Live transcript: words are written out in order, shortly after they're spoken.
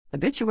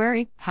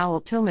Obituary,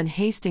 Powell Tilghman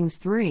Hastings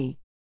 3.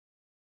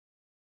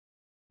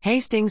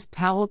 Hastings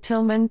Powell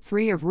Tilghman,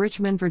 3 of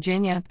Richmond,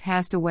 Virginia,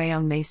 passed away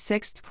on May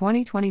 6,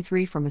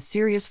 2023 from a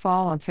serious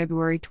fall on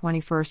February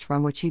 21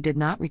 from which he did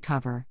not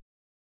recover.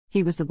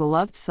 He was the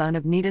beloved son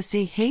of Nita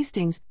C.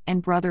 Hastings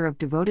and brother of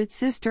devoted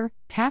sister,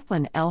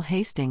 Kathleen L.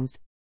 Hastings.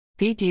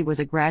 P.T. was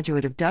a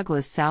graduate of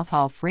Douglas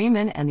Southall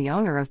Freeman and the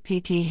owner of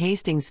P.T.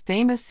 Hastings'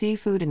 famous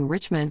seafood in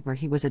Richmond, where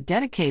he was a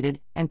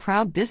dedicated and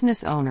proud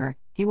business owner.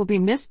 He will be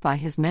missed by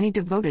his many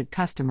devoted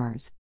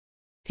customers.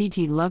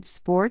 P.T. loved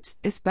sports,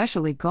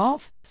 especially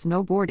golf,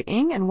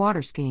 snowboarding, and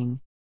water skiing.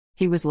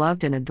 He was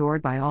loved and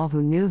adored by all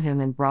who knew him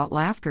and brought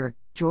laughter,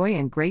 joy,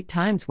 and great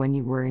times when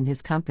you were in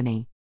his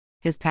company.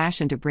 His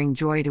passion to bring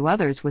joy to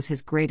others was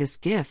his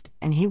greatest gift,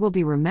 and he will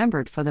be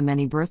remembered for the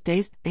many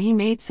birthdays that he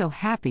made so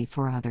happy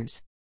for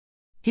others.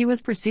 He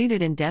was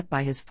preceded in death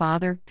by his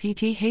father,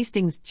 P.T.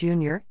 Hastings,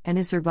 Jr., and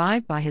is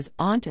survived by his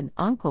aunt and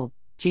uncle,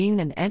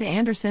 Jean and Ed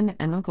Anderson,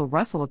 and Uncle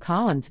Russell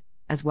Collins,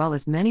 as well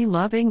as many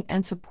loving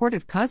and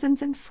supportive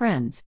cousins and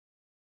friends.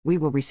 We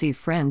will receive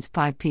friends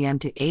 5 p.m.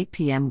 to 8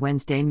 p.m.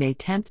 Wednesday, May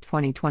 10,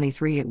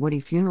 2023 at Woody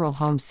Funeral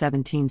Home,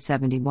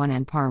 1771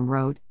 and Parham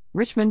Road,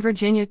 Richmond,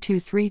 Virginia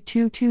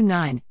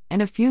 23229,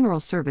 and a funeral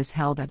service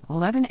held at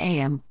 11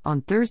 a.m.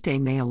 on Thursday,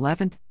 May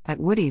 11th, at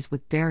Woody's,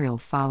 with burial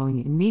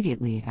following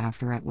immediately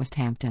after at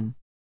Westhampton.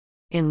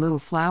 In lieu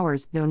of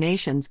flowers,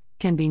 donations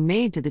can be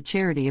made to the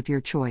charity of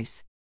your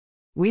choice.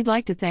 We'd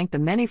like to thank the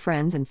many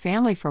friends and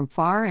family from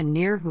far and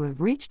near who have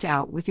reached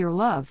out with your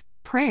love,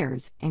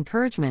 prayers,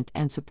 encouragement,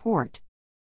 and support.